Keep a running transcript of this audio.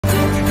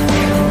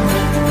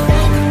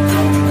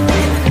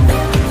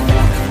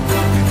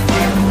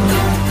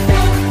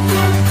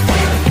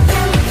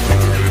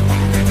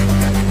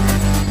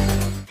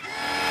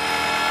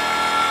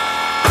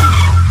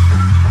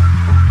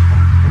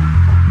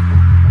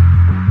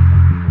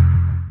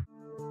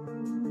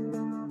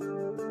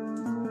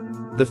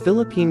The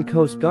Philippine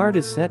Coast Guard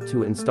is set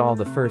to install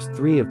the first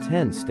 3 of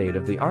 10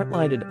 state-of-the-art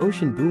lighted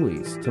ocean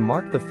buoys to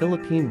mark the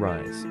Philippine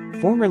Rise,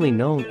 formerly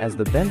known as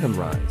the Benham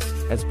Rise,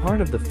 as part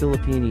of the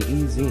Philippine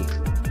EZ.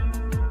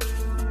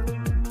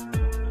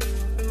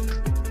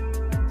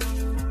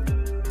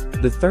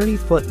 The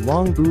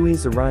 30-foot-long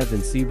buoys arrived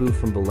in Cebu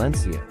from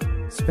Valencia,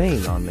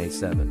 Spain on May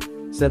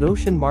 7. Said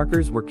ocean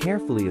markers were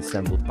carefully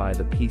assembled by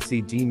the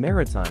PCG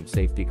Maritime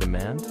Safety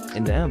Command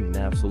and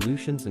M-Nav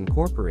Solutions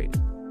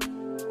Incorporated.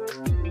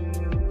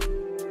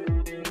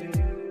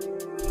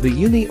 The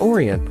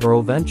Uni-Orient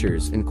Pearl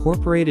Ventures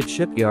Incorporated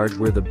shipyard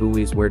where the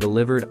buoys were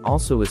delivered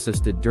also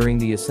assisted during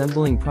the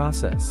assembling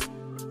process.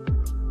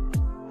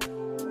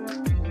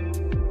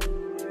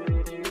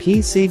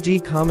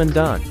 PCG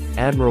Commandant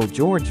Admiral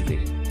George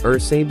V.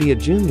 Eusebia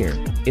Jr.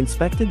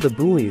 inspected the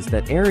buoys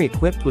that are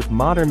equipped with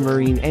modern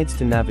marine aids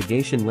to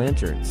navigation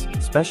lanterns,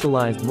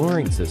 specialized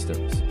mooring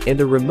systems, and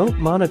a remote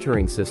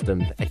monitoring system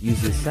that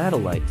uses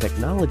satellite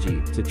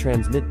technology to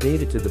transmit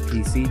data to the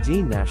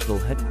PCG National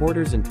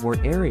Headquarters in Port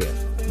Area,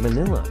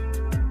 Manila.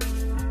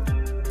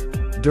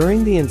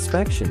 During the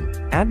inspection,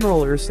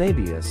 Admiral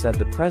Eusebia said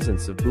the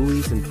presence of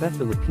buoys in the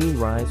Philippine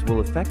Rise will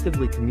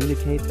effectively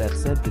communicate that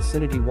said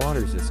vicinity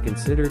waters is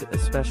considered a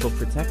special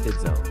protected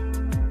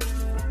zone.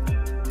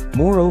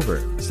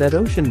 Moreover, said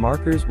ocean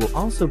markers will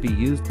also be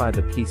used by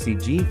the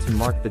PCG to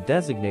mark the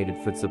designated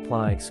food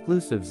supply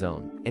exclusive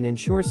zone and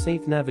ensure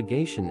safe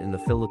navigation in the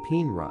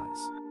Philippine Rise.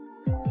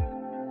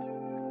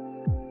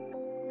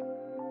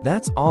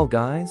 That's all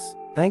guys,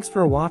 thanks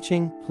for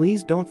watching,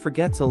 please don't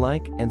forget to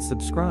like and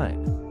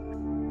subscribe.